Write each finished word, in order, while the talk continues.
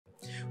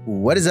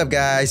What is up,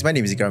 guys? My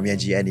name is Iqram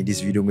Mianji, and in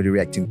this video I'm going to be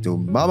reacting to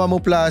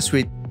MAMAMOO Plus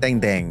with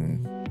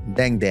Dangdang.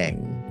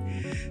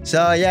 Dangdang.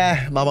 So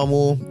yeah,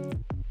 MAMAMOO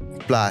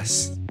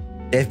Plus,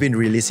 they've been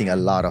releasing a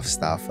lot of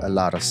stuff, a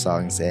lot of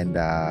songs, and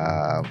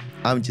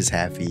I'm just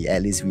happy.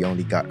 At least we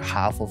only got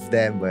half of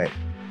them, but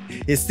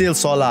it's still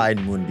Solar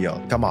and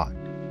Moonbyul. Come on.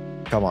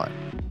 Come on.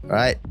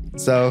 Alright,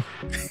 so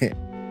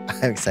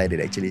I'm excited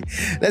actually.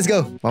 Let's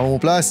go.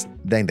 MAMAMOO Plus,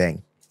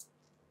 Dangdang.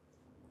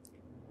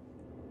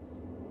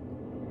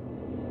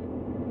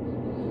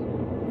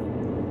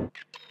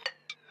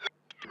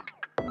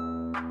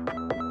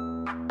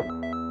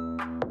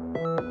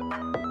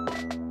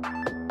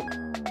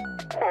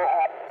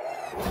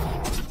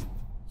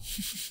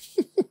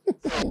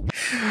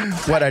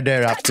 What are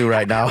they up to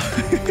right now?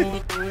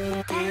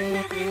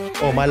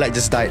 Oh, my light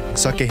just died.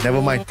 It's okay,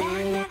 never mind.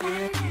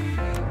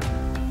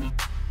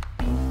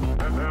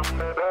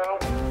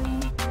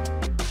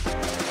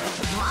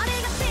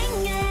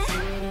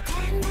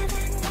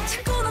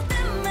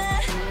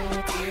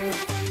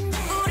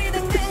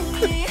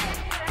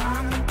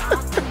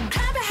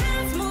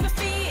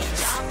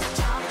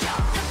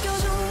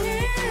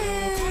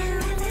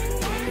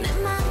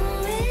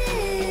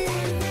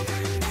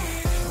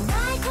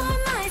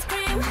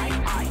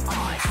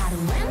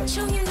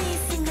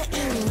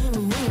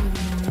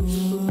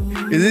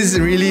 Is this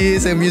really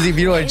a music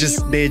video or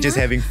just they just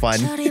having fun?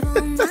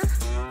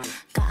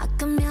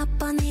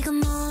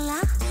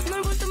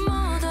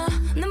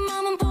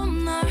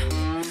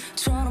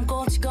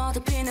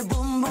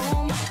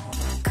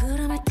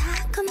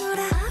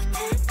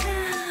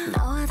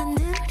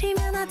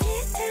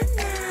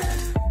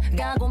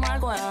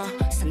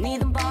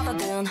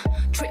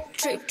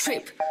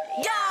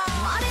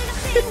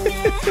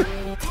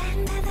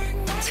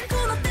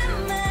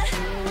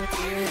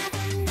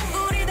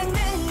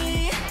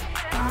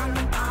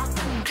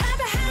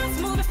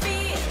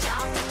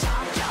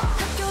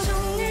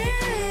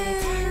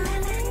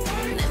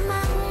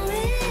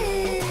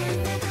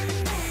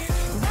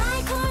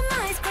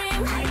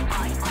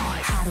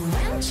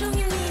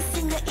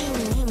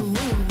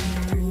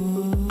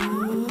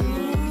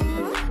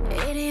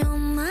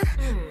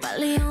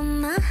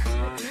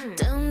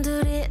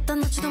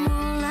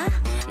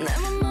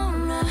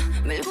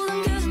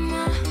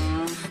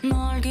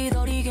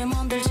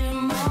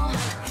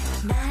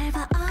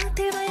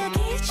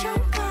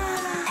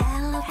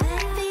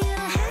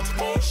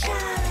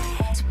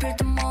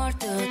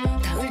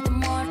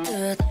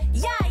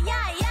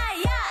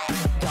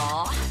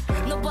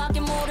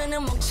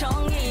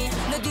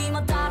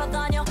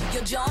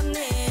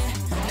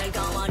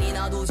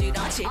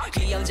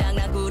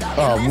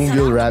 Oh,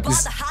 Moonbyul rap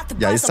is,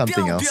 yeah, it's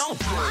something else.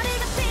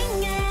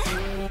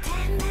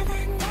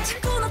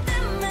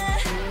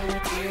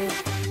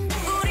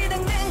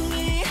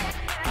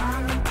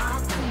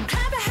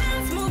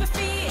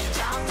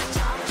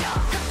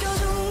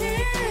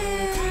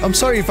 I'm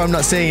sorry if I'm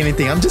not saying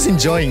anything. I'm just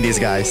enjoying this,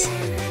 guys.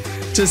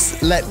 Just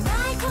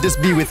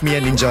be with me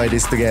and enjoy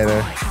this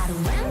together.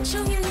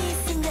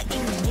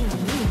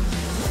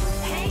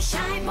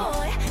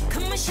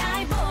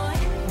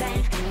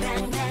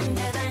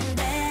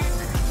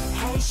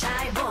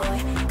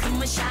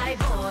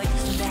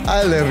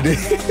 I love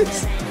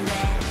this.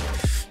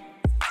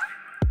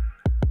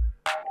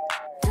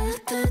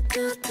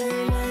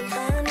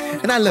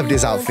 And I love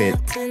this outfit.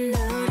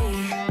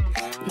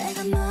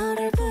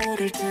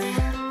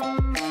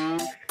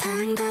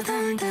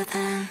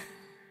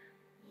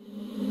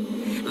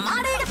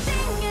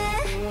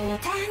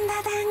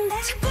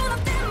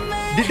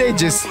 Did they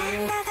just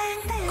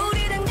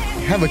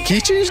have a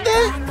key change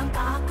there?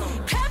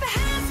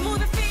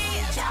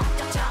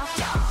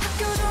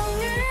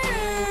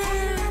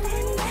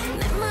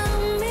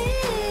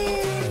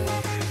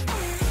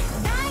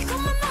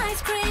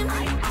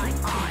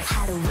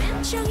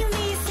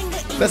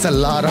 That's a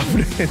lot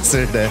of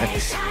dancer there.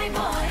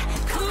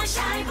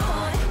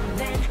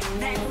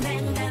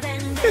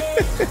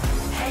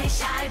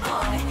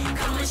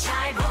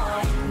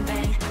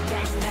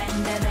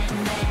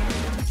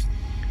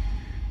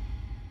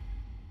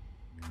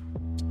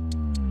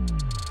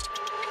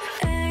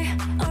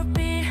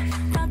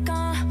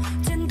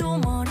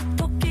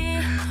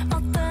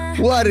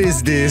 What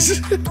is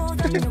this?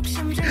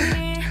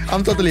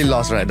 I'm totally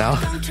lost right now.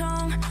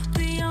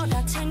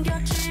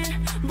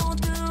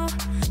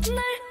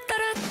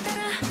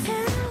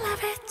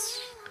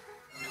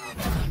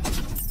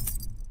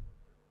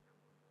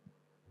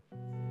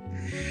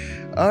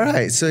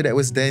 Alright, so that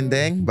was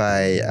Dangdang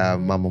by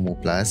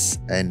MAMAMOO Plus,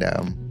 and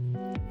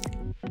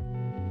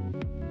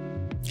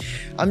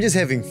I'm just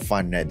having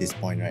fun at this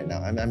point right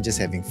now. I'm just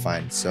having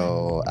fun.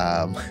 So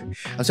I'm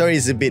sorry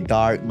it's a bit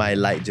dark. My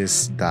light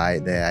just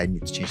died there. I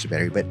need to change the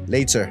battery, but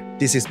later,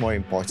 this is more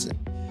important.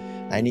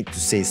 I need to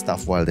say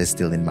stuff while they're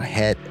still in my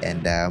head,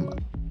 and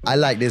I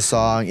like this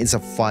song. It's a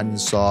fun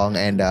song,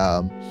 and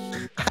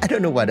I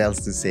don't know what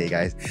else to say,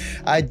 guys.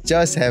 I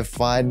just have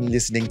fun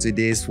listening to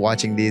this,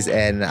 watching this,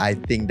 and I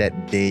think that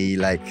they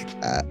like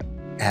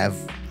have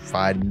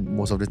fun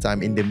most of the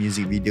time in the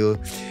music video.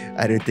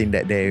 I don't think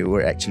that they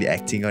were actually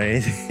acting or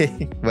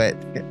anything, but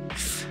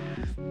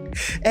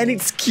and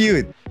it's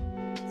cute.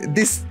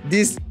 This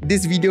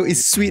video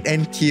is sweet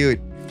and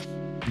cute.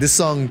 The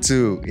song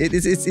too.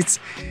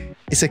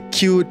 It's a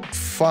cute,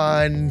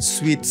 fun,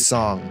 sweet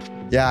song.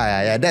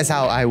 Yeah. That's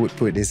how I would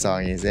put this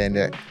song is,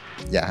 and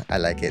yeah, I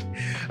like it.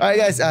 Alright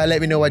guys,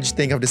 let me know what you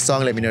think of the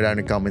song. Let me know down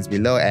in the comments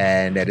below.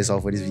 And that is all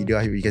for this video.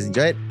 I hope you guys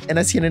enjoyed, and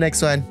I'll see you in the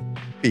next one.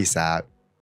 Peace out.